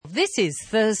This is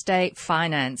Thursday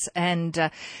Finance, and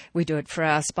we do it for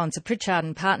our sponsor, Pritchard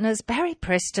and Partners. Barry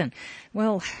Preston.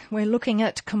 Well, we're looking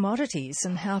at commodities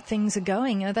and how things are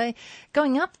going. Are they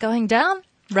going up, going down,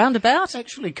 roundabout?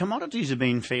 Actually, commodities have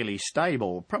been fairly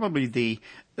stable. Probably the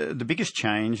biggest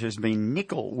change has been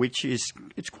nickel, which it's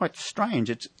quite strange.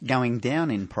 It's going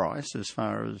down in price as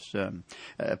far as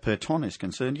per tonne is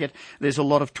concerned. Yet there's a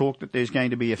lot of talk that there's going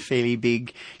to be a fairly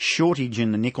big shortage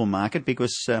in the nickel market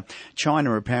because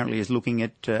China apparently is looking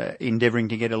at endeavouring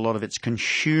to get a lot of its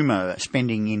consumer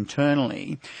spending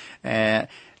internally. They've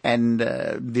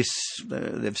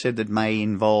said that may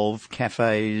involve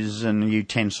cafes and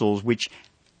utensils, which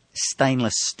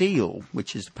stainless steel,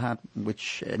 which is the part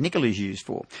which nickel is used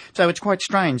for. So it's quite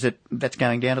strange that that's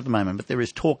going down at the moment, but there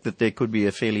is talk that there could be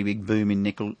a fairly big boom in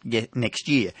nickel next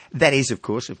year. That is, of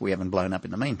course, if we haven't blown up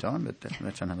in the meantime, but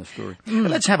that's another story.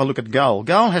 But let's have a look at gold.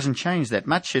 Gold hasn't changed that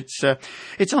much. It's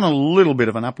on a little bit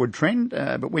of an upward trend,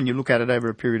 but when you look at it over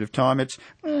a period of time, it's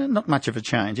not much of a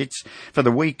change. For the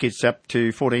week, it's up to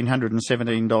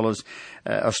 $1,417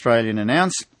 Australian an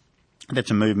ounce.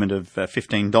 That's a movement of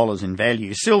 $15 in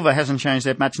value. Silver hasn't changed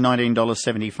that much,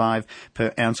 $19.75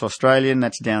 per ounce Australian.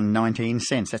 That's down 19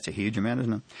 cents. That's a huge amount,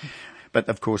 isn't it? But,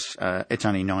 of course, it's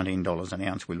only $19 an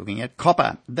ounce we're looking at.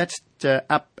 Copper, that's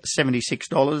up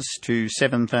 $76 to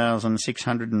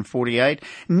 $7,648.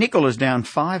 Nickel is down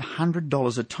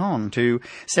 $500 a tonne to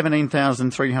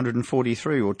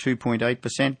 $17,343 or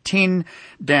 2.8%. Tin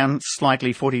down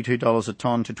slightly, $42 a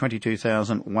tonne to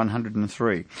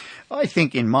 $22,103. I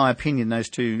think, in my opinion, those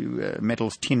two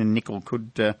metals, tin and nickel,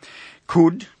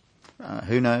 could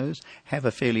who knows, have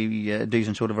a fairly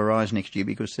decent sort of a rise next year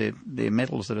because they're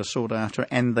metals that are sought after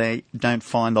and they don't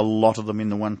find a lot of them in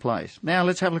the one place. Now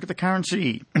let's have a look at the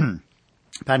currency.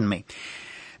 Pardon me.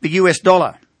 The US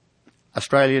dollar,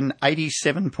 Australian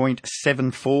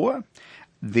 87.74.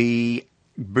 The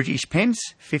British pence,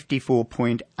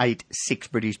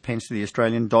 54.86 British pence to the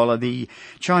Australian dollar. The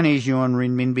Chinese yuan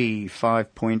renminbi,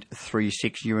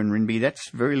 5.36 yuan renminbi. That's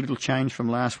very little change from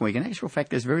last week. In actual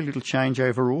fact, there's very little change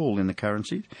overall in the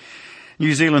currencies.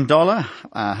 New Zealand dollar,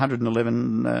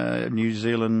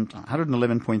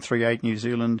 111.38 New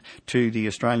Zealand to the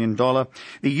Australian dollar.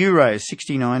 The euro,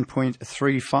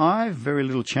 69.35, very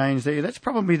little change there. That's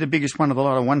probably the biggest one of the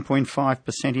lot, a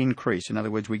 1.5% increase. In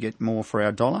other words, we get more for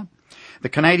our dollar. The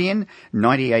Canadian,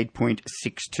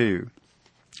 98.62.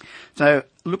 So,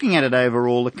 looking at it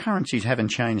overall, the currencies haven't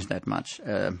changed that much.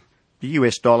 The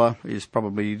US dollar is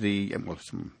probably the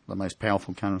most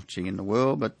powerful currency in the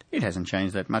world, but it hasn't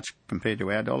changed that much compared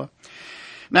to our dollar.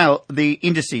 Now, the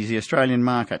indices, the Australian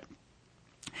market,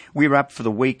 we're up for the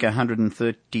week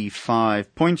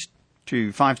 135 points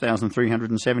to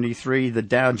 5,373. The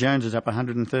Dow Jones is up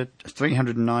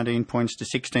 319 points to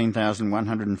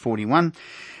 16,141.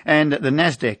 And the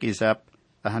Nasdaq is up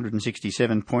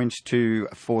 167 points to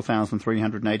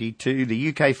 4,382. The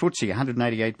UK FTSE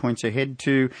 188 points ahead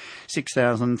to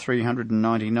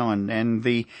 6,399. And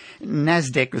the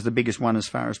Nasdaq was the biggest one as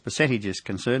far as percentage is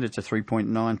concerned. It's a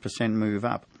 3.9% move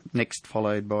up. Next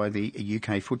followed by the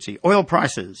UK FTSE. Oil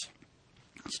prices.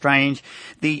 Strange.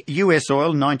 The US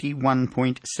oil,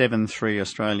 91.73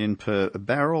 Australian per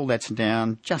barrel. That's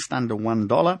down just under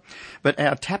 $1. But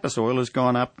our Tapis oil has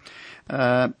gone up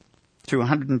to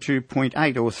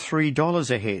 102.8 or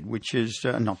 $3 ahead, which is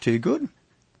not too good.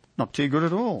 Not too good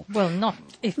at all. Well, not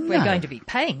if we're going to be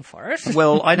paying for it.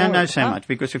 Well, I don't know so much,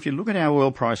 because if you look at our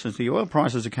oil prices, the oil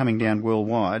prices are coming down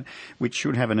worldwide, which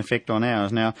should have an effect on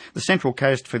ours. Now, the Central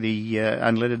Coast for the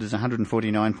unleaded is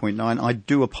 149.9. I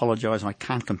do apologise, I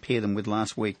can't compare them with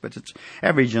last week, but it's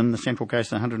average on the Central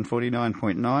Coast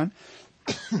 149.9.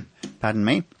 Pardon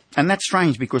me. And that's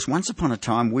strange because once upon a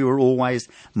time we were always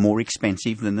more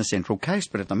expensive than the Central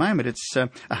Coast, but at the moment it's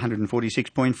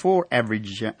 146.4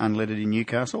 average unleaded in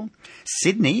Newcastle.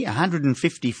 Sydney,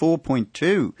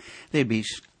 154.2. They'd be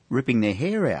ripping their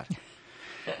hair out.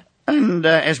 And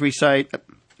as we say,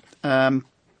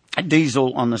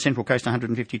 diesel on the Central Coast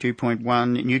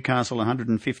 152.1, Newcastle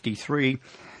 153,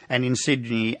 and in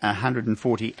Sydney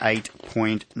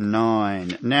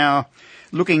 148.9. Now,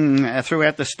 looking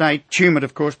throughout the state, Tumut,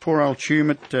 of course, poor old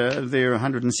Tumut, they're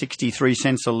 163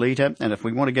 cents a litre. And if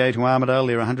we want to go to Armidale,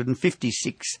 they're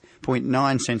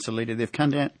 156.9 cents a litre. They've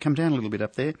come down a little bit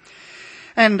up there.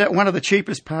 And one of the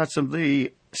cheapest parts of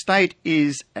the state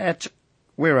is at,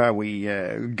 where are we?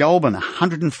 Goulburn,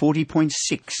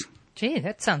 140.6. Gee,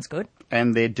 that sounds good.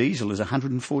 And their diesel is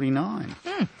 149.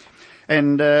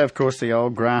 And, of course, the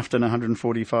old Grafton,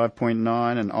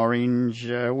 145.9, and Orange.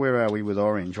 Where are we with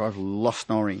Orange? I've lost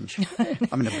Orange.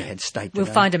 I'm in a bad state today. We'll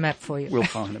find a map for you. We'll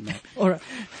find a map. All right.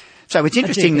 So it's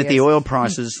interesting that the oil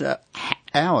prices,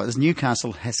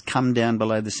 Newcastle has come down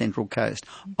below the Central Coast.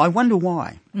 I wonder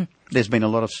why. There's been a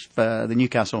lot of the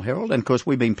Newcastle Herald, and of course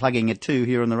we've been plugging it too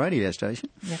here on the radio station.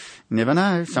 Yeah. Never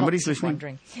know, somebody's listening.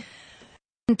 Wondering.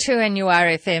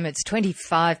 2NURFM, it's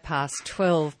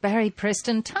 12:25. Barry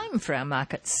Preston, time for our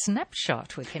market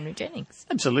snapshot with Henry Jennings.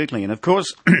 Absolutely, and of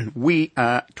course we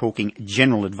are talking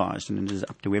general advice, and it is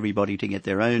up to everybody to get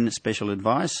their own special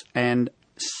advice, and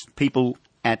people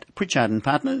at Pritchard &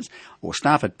 Partners or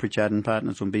staff at Pritchard &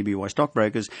 Partners from BBY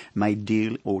Stockbrokers may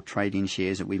deal or trade in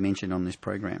shares that we mentioned on this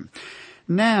program.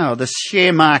 Now, the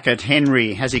share market,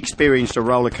 Henry, has experienced a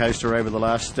roller coaster over the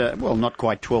last, not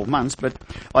quite 12 months, but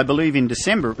I believe in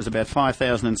December it was about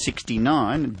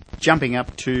 5,069, jumping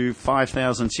up to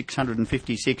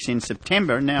 5,656 in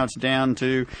September. Now it's down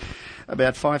to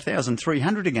about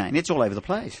 5,300 again. It's all over the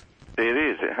place. It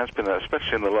is. It has been,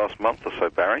 especially in the last month or so,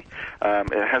 Barry.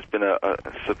 It has been a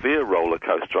severe roller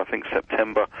coaster. I think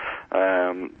September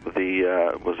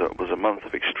was a month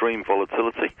of extreme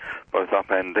volatility, both up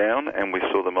and down, and we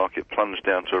saw the market plunge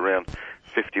down to around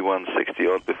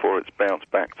 51.60 odd before it's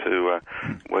bounced back to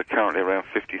we're currently around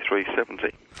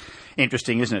 53.70.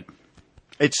 Interesting, isn't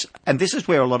it? And this is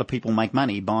where a lot of people make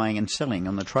money, buying and selling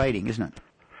on the trading, isn't it?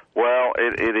 Well,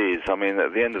 it is. I mean,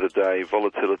 at the end of the day,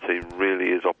 volatility really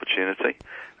is opportunity.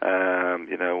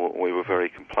 We were very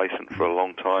complacent for a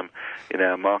long time in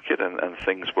our market, and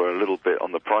things were a little bit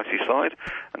on the pricey side,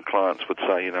 and clients would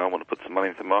say, I want to put some money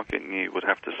into the market, and you would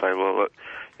have to say, well, look,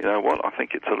 you know what, I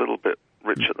think it's a little bit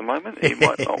rich at the moment. You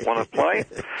might not want to play.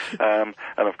 And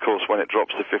of course, when it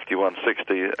drops to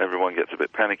 51.60, everyone gets a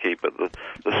bit panicky. But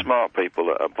the smart people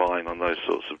are buying on those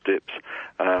sorts of dips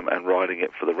and riding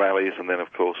it for the rallies, and then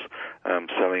of course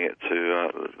selling it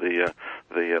to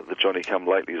the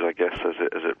Johnny-come-latelys, I guess,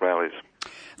 as it rallies.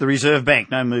 The Reserve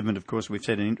Bank, no movement, of course, we've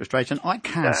said in interest rates, and I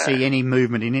can't see any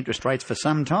movement in interest rates for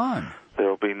some time. There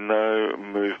will be no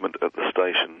movement at the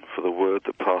station, for the word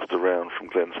that passed around from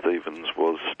Glenn Stevens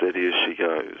was steady as she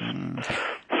goes.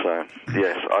 So,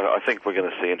 yes, I think we're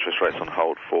going to see interest rates on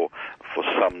hold for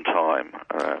some time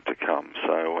to come,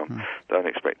 so don't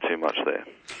expect too much there.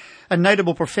 A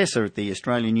notable professor at the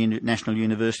Australian National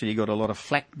University got a lot of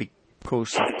flack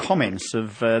because of comments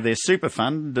of their super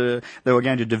fund. They were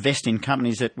going to divest in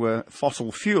companies that were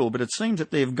fossil fuel, but it seems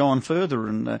that they've gone further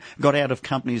and got out of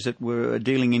companies that were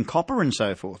dealing in copper and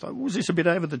so forth. Was this a bit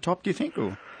over the top, do you think?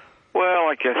 Or? Well,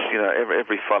 I guess,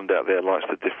 every fund out there likes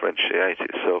to differentiate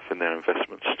itself in their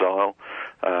investment style,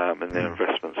 and their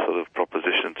investment sort of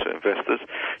proposition to investors.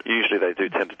 Usually they do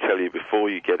tend to tell you before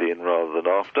you get in rather than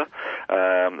after,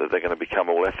 that they're going to become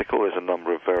all ethical. There's a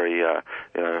number of very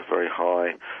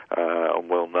high and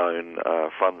well-known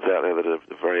funds out there that are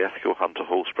very ethical. Hunter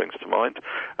Hall springs to mind,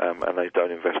 and they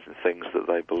don't invest in things that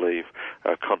they believe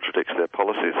contradicts their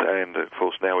policies. And of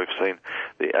course now we've seen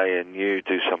the ANU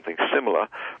do something similar,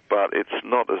 but it's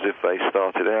not as if they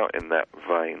started out in that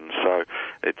vein. So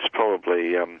it's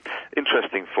probably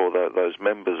interesting for those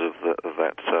members of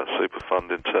that super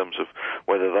fund in terms of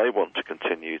whether they want to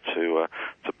continue to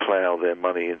plough their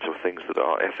money into things that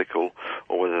are ethical,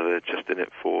 or whether they're just in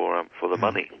it for the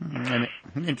money.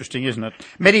 Interesting, isn't it?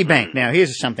 Medibank. Now,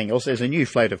 here's something else. There's a new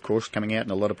float, of course, coming out,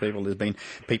 and a lot of people, there's been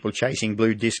people chasing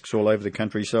blue discs all over the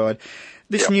countryside.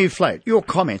 This new float, your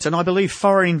comments, and I believe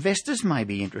foreign investors may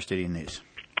be interested in this.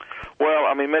 Well,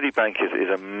 I mean, Medibank is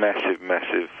a massive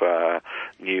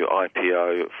new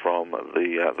IPO from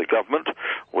the government,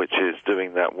 which is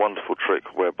doing that wonderful trick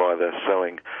whereby they're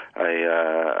selling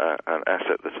an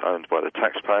asset that's owned by the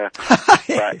taxpayer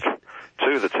back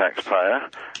to the taxpayer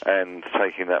and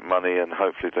taking that money and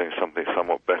hopefully doing something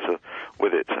somewhat better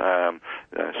with it.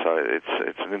 So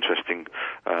it's an interesting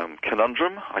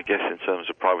conundrum, I guess, in terms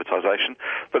of privatisation.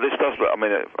 But this does look, I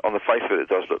mean, on the face of it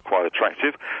does look quite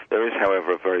attractive. There is,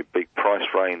 however, a very big price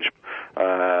range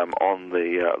on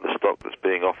the stock that's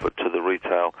being offered to the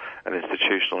retail and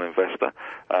institutional investor.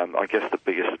 I guess the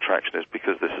biggest attraction is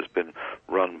because this has been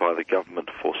run by the government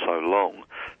for so long.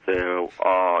 There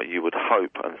are, you would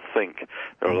hope and think,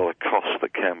 there are a lot of costs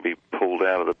that can be pulled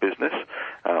out of the business.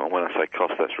 And when I say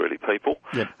cost, that's really people.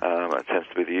 Yep. It tends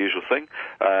to be the usual thing.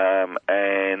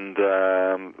 And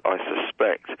I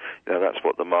suspect that's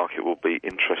what the market will be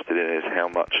interested in, is how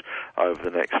much over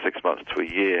the next 6 months to a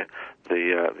year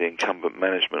the incumbent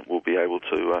management will be able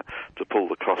to pull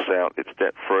the costs out. It's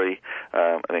debt free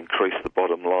and increase the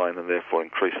bottom line, and therefore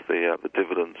increase the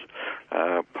dividends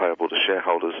payable to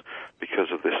shareholders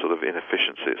because of this sort of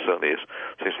inefficiency. It certainly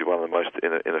seems to be one of the most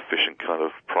inefficient kind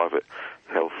of private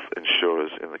health insurance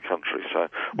insurers in the country. So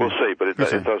we'll see, but it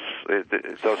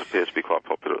does appear to be quite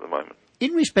popular at the moment.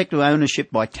 In respect to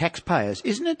ownership by taxpayers,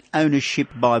 isn't it ownership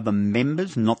by the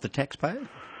members, not the taxpayers?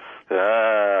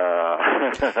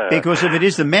 Because if it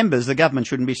is the members, the government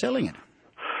shouldn't be selling it.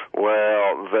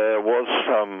 Well, there was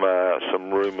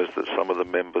some rumours that some of the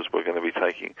members were going to be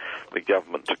taking the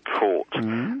government to court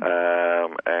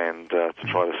and to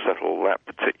try to settle that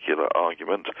particular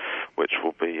argument, which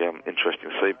will be interesting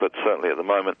to see. But certainly at the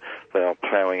moment, they are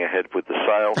ploughing ahead with the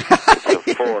sale. It's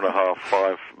a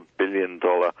 $4.5 billion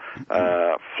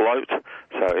float,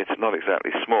 so it's not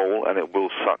exactly small, and it will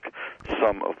suck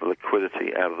some of the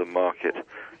liquidity out of the market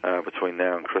between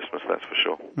now and Christmas, that's for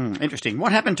sure. Interesting.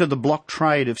 What happened to the block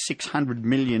trade of $600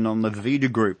 million on the Vida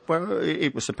Group? Well,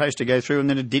 it was supposed to go through and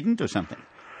then it didn't, or something?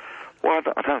 Well,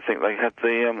 I don't think they had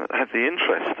the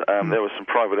interest. There were some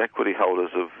private equity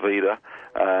holders of Vida,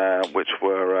 which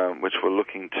were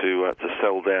looking to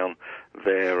sell down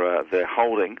their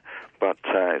holding, but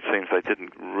it seems they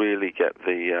didn't really get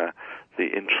the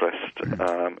interest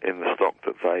in the stock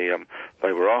that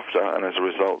they were after, and as a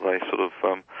result, they sort of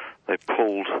they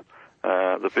pulled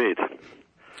the bid.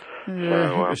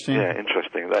 Interesting.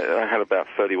 Interesting. They had about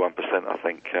 31%, I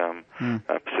think,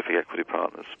 Pacific Equity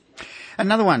Partners.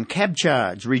 Another one,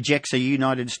 Cabcharge rejects a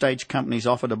United States company's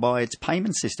offer to buy its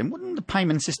payment system. Wouldn't the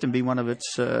payment system be one of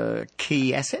its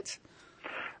key assets?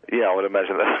 Yeah, I would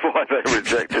imagine that's why they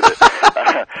rejected it.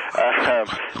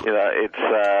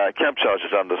 Cabcharge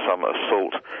is under some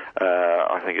assault.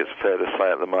 I think it's fair to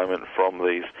say at the moment from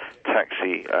these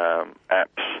taxi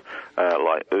apps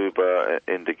like Uber,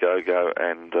 Indiegogo,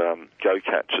 and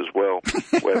GoCatch as well,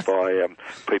 whereby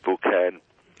people can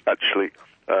actually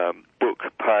book,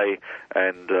 pay,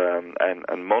 and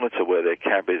monitor where their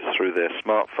cab is through their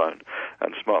smartphone.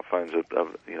 And smartphones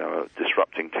are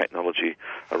disrupting technology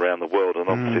around the world. And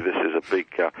obviously, this is a big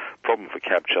problem for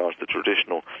Cabcharge. The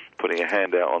traditional putting a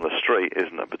hand out on the street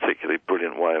isn't a particularly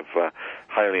brilliant way of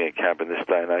hailing a cab in this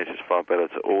day and age. It's far better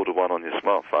to order one on your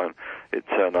smartphone. It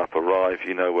turn up, arrive,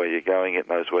 you know where you're going, it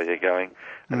knows where you're going,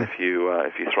 and if you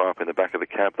throw up in the back of the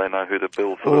cab, they know who to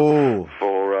bill for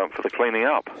the cleaning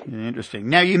up. Yeah, interesting.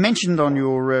 Now, you mentioned on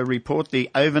your report the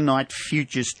overnight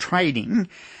futures trading.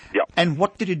 Yep. And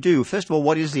what did it do? First of all,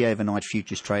 what is the overnight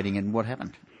futures trading and what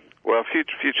happened? Well,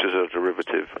 futures are a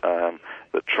derivative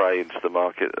that trades the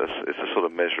market. It's a sort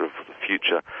of measure of the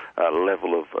future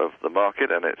level of the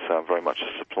market, and it's very much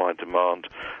a supply-demand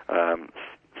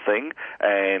thing.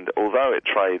 And although it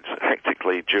trades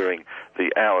hectically during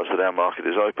the hours that our market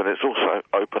is open, it's also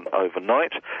open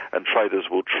overnight, and traders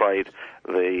will trade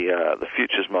the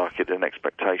futures market in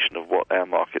expectation of what our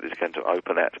market is going to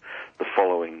open at the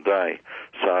following day.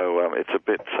 So it's a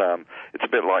bit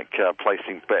like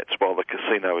placing bets while the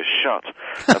casino is shut,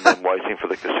 and then waiting for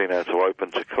the casino to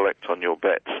open to collect on your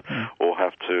bets or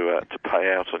have to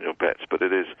pay out on your bets. But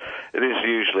it is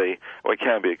usually, or it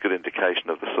can be a good indication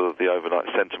of the sort of the overnight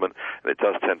sentiment, and it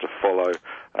does tend to follow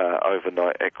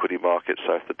overnight equity markets.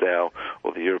 So if the Dow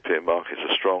or the European markets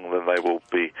are strong, then they will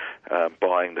be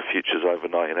buying the futures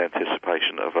overnight in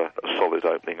anticipation of a solid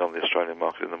opening on the Australian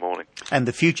market in the morning. And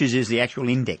the futures is the actual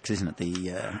index, isn't it? It's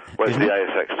the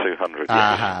ASX 200.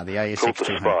 Aha, the ASX 200. Called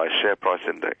the SPI, Share Price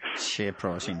Index. Share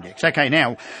Price Index. Okay,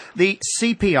 now, the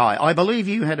CPI. I believe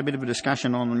you had a bit of a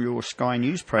discussion on your Sky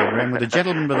News program with a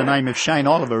gentleman by the name of Shane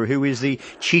Oliver, who is the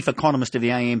chief economist of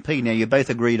the AMP. Now, you both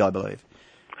agreed, I believe.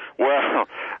 Well,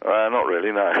 not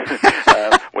really, no.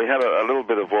 We had a little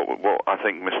bit of what I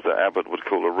think Mr. Abbott would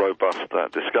call a robust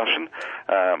discussion,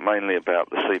 mainly about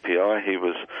the CPI. He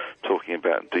was talking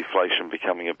about deflation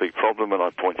becoming a big problem, and I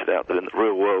pointed out that in the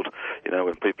real world,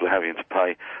 when people are having to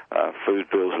pay food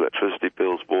bills, electricity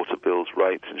bills, water bills,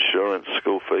 rates, insurance,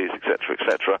 school fees,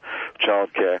 etc.,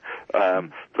 childcare,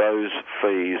 those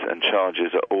fees and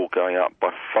charges are all going up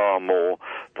by far more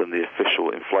than the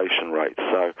official inflation rate.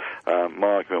 So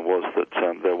my argument was that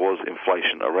there was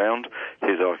inflation around.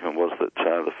 His argument was that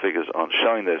the figures aren't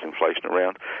showing there's inflation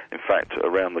around. In fact,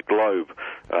 around the globe,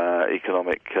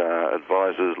 economic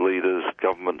advisors, leaders,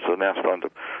 governments are now starting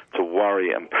to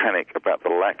worry and panic about the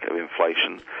lack of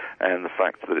inflation and the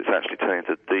fact that it's actually turning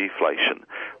to deflation,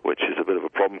 which is a bit of a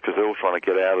problem because they're all trying to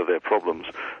get out of their problems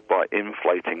by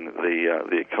inflating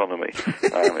the economy.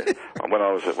 When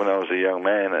I was a young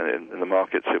man in the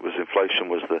markets, inflation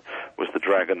was the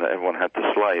dragon that everyone had to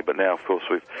slay. But now, of course,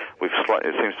 it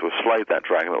seems to have slayed that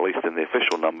dragon, at least in the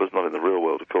official numbers, not in the real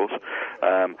world, of course.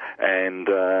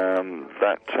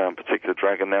 That particular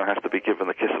dragon now has to be given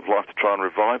the kiss of life to try and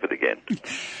revive it again.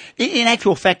 In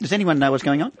actual fact, does anyone know what's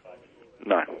going on?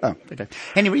 No. Oh, okay.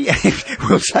 Anyway,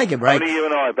 we'll take a break. Only you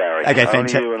and I, Barry. Okay,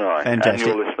 Only you and I. Fantastic.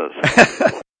 And your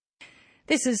listeners.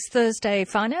 This is Thursday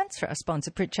Finance for our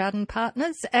sponsor Pritchard and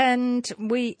Partners, and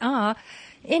we are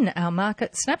in our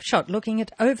market snapshot looking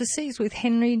at overseas with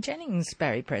Henry Jennings.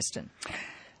 Barry Preston.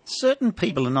 Certain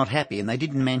people are not happy, and they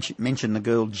didn't mention the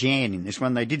girl Jan in this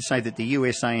one. They did say that the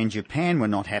USA and Japan were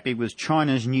not happy with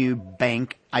China's new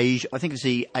bank, Asia. I think it's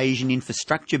the Asian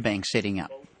Infrastructure Bank setting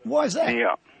up. Why is that?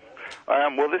 Yeah.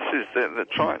 Well, this is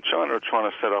China are trying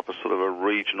to set up a sort of a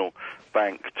regional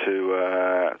bank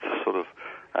to sort of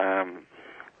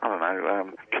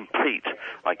compete,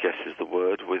 I guess is the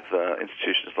word, with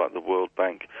institutions like the World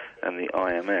Bank and the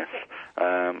IMF,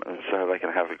 and so they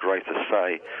can have a greater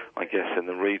say, I guess, in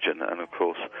the region. And of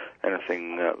course,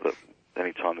 anything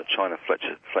any time that China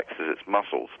flexes its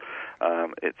muscles,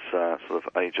 its sort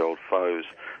of age-old foes,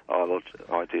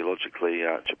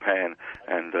 ideologically Japan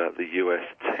and the US,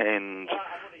 tend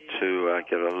to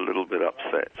get a little bit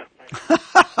upset.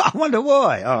 I wonder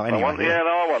why. Oh, anyway.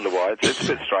 I wonder why. It's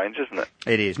a bit strange, isn't it?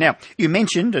 It is. Now, you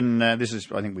mentioned, and this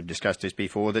is, I think we've discussed this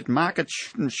before, that markets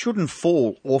shouldn't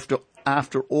fall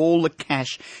after all the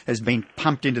cash has been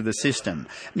pumped into the system.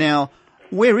 Now,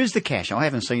 where is the cash? I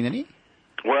haven't seen any.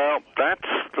 Well, that's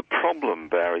the problem,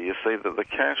 Barry. You see that the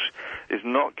cash is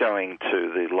not going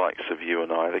to the likes of you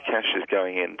and I. The cash is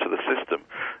going into the system.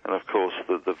 And, of course,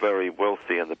 the very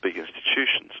wealthy and the big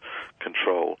institutions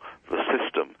control the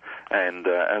system. And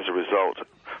as a result,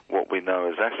 what we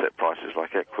know as asset prices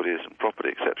like equities and property,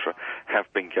 etc.,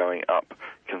 have been going up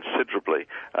considerably.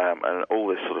 And all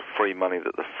this sort of free money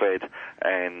that the Fed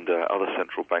and other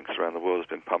central banks around the world has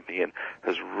been pumping in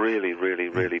has really, really,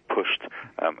 really pushed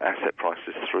asset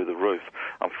prices through the roof.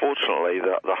 Unfortunately,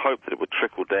 the hope that it would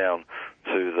trickle down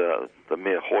to the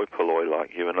mere hoi polloi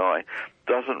like you and I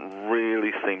doesn't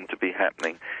really seem to be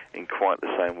happening in quite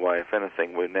the same way. If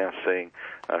anything, we're now seeing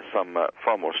some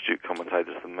far more astute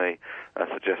commentators than me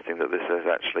suggesting that this is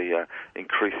actually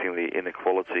increasing the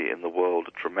inequality in the world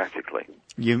dramatically.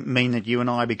 You mean that you and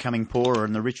I are becoming poorer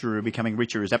and the richer are becoming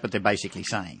richer? Is that what they're basically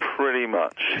saying? Pretty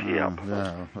much, yeah.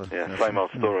 Same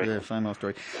old story. Yeah, same old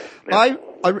story. Yeah.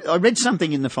 I read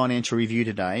something in the Financial Review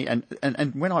today,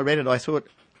 and when I read it, I thought,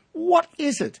 what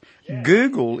is it? Yeah.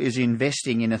 Google is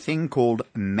investing in a thing called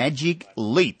Magic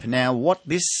Leap. Now, what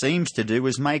this seems to do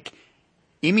is make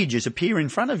images appear in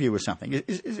front of you or something.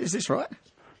 Is this right?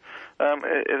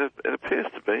 It appears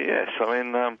to be, yes. I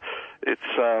mean,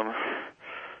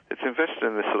 it's invested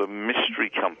in this sort of mystery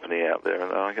company out there,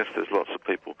 and I guess there's lots of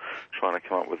people trying to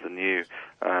come up with a new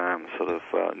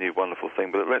new wonderful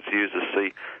thing. But it lets users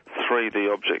see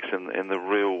 3D objects in the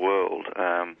real world.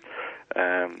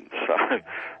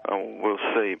 So we'll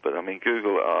see. But I mean,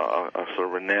 Google are sort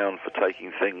of renowned for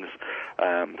taking things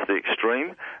to the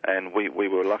extreme, and we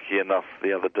were lucky enough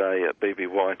the other day at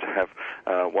BBY to have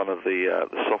one of the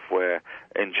software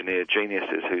engineer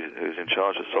geniuses who's in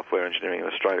charge of software engineering in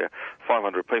Australia,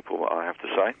 500 people, I have to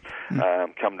say,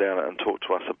 come down and talk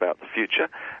to us about the future.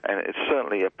 And it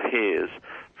certainly appears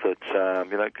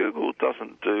that Google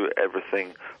doesn't do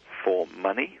everything for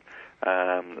money.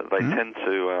 They tend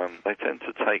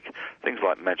to take things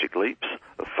like magic leaps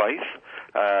of faith,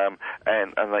 and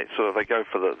they go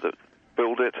for the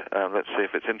build it, let's see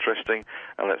if it's interesting,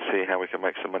 and let's see how we can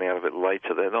make some money out of it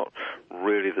later. They're not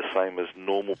really the same as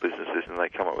normal businesses, and they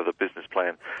come up with a business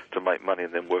plan to make money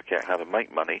and then work out how to make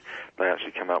money. They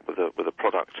actually come up with a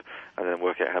product and then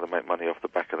work out how to make money off the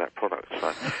back of that product.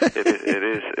 So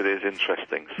it is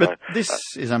interesting. But this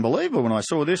is unbelievable. When I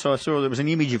saw this, I saw there was an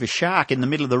image of a shark in the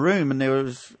middle of the room, and there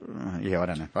was I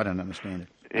don't know. I don't understand it.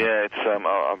 Yeah, it's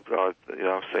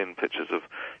I've seen pictures of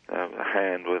a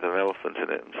hand with an elephant in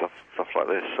it and stuff like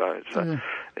this. So it's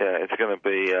it's going to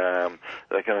be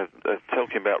they're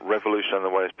talking about revolution in the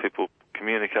ways people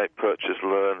communicate, purchase,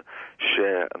 learn,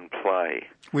 share, and play.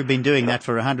 We've been doing that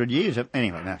for 100 years.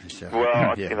 Anyway, no.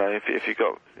 Well, if you've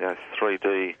got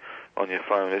 3D on your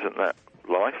phone, isn't that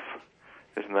life?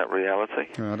 Isn't that reality?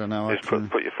 I don't know. Just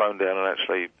put your phone down and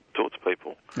actually talk to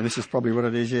people. And this is probably what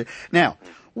it is, yeah. Now,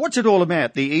 what's it all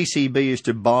about? The ECB is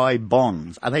to buy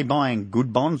bonds. Are they buying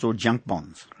good bonds or junk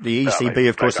bonds? The ECB,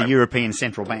 of course, the European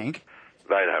Central Bank.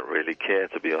 They don't really care,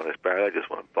 to be honest, Barry. They just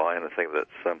want to buy anything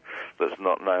that's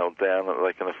not nailed down that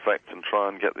they can affect and try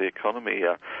and get the economy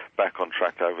back on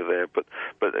track over there. But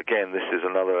again, this is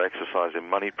another exercise in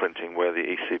money printing where the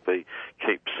ECB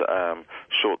keeps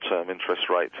short-term interest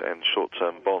rates and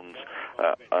short-term bonds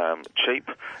cheap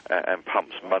and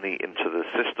pumps money into the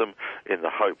system in the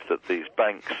hope that these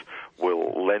banks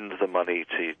will lend the money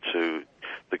to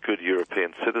the good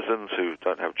European citizens who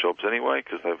don't have jobs anyway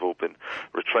because they've all been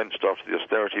retrenched after the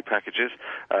austerity packages,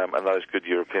 and those good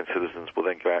European citizens will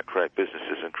then go out, create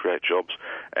businesses and create jobs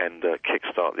and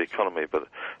kickstart the economy. But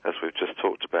as we've just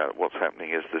talked about, what's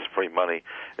happening is this free money,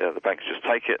 the banks just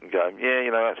take it and go,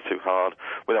 that's too hard.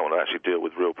 We don't want to actually deal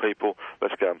with real people.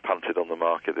 Let's go and punt it on the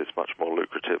market. It's much more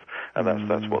lucrative, and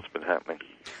that's what's been happening.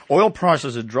 Oil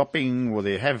prices are dropping, well,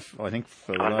 they have, I think,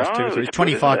 for the last 2 or 3,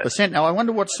 25%. Now, I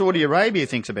wonder what Saudi Arabia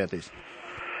thinks about this.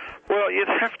 Well, you'd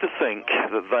have to think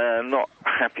that they are not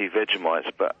happy Vegemites,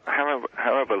 but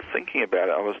however, thinking about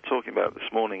it, I was talking about it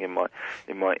this morning in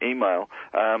my email.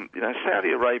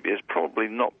 Saudi Arabia has probably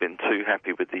not been too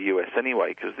happy with the US anyway,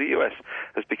 because the US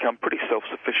has become pretty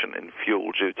self-sufficient in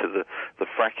fuel due to the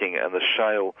fracking and the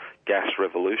shale gas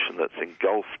revolution that's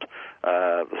engulfed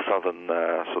the southern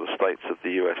sort of states of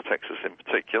the US, Texas in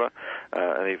particular,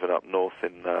 and even up north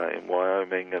in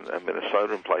Wyoming and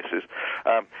Minnesota and places.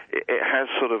 It has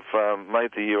sort of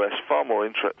made the US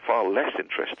far less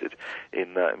interested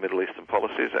in Middle Eastern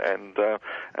policies and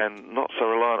not so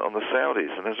reliant on the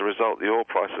Saudis. And as a result, the oil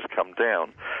price has come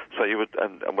down. So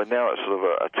and we're now at sort of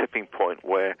a tipping point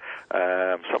where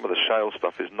some of the shale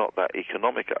stuff is not that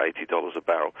economic at $80 a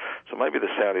barrel. So maybe the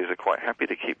Saudis are quite happy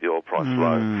to keep the oil price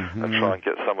low and try and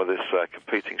get some of this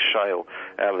competing shale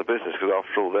out of the business, because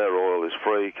after all, their oil is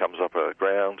free, comes up out of the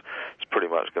ground, it's pretty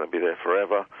much going to be there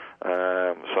forever.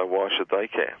 So why should they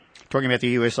care? Talking about the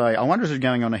USA, I wonder if it's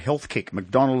going on a health kick.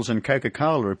 McDonald's and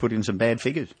Coca-Cola have put in some bad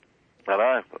figures. I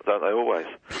know, don't they always?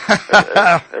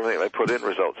 Everything they put in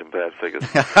results in bad figures.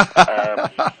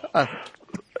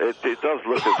 It does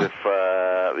look as if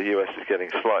the US is getting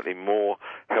slightly more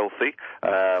healthy.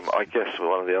 I guess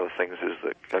one of the other things is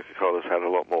that Coca-Cola's had a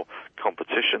lot more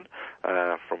competition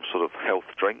from sort of health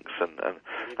drinks and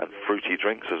fruity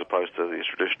drinks as opposed to the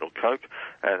traditional Coke.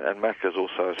 And Macca's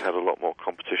also has had a lot more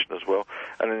competition as well.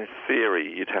 And in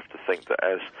theory, you'd have to think that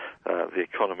as the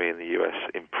economy in the US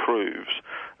improves,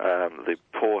 the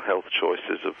poor health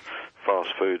choices of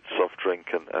fast food, soft drink,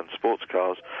 and sports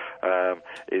cars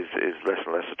is less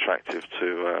and less attractive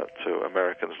to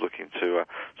Americans looking to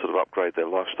sort of upgrade their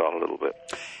lifestyle a little bit.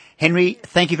 Henry,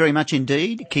 thank you very much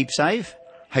indeed. Keep safe.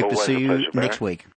 Hope Always to see you pleasure, next week.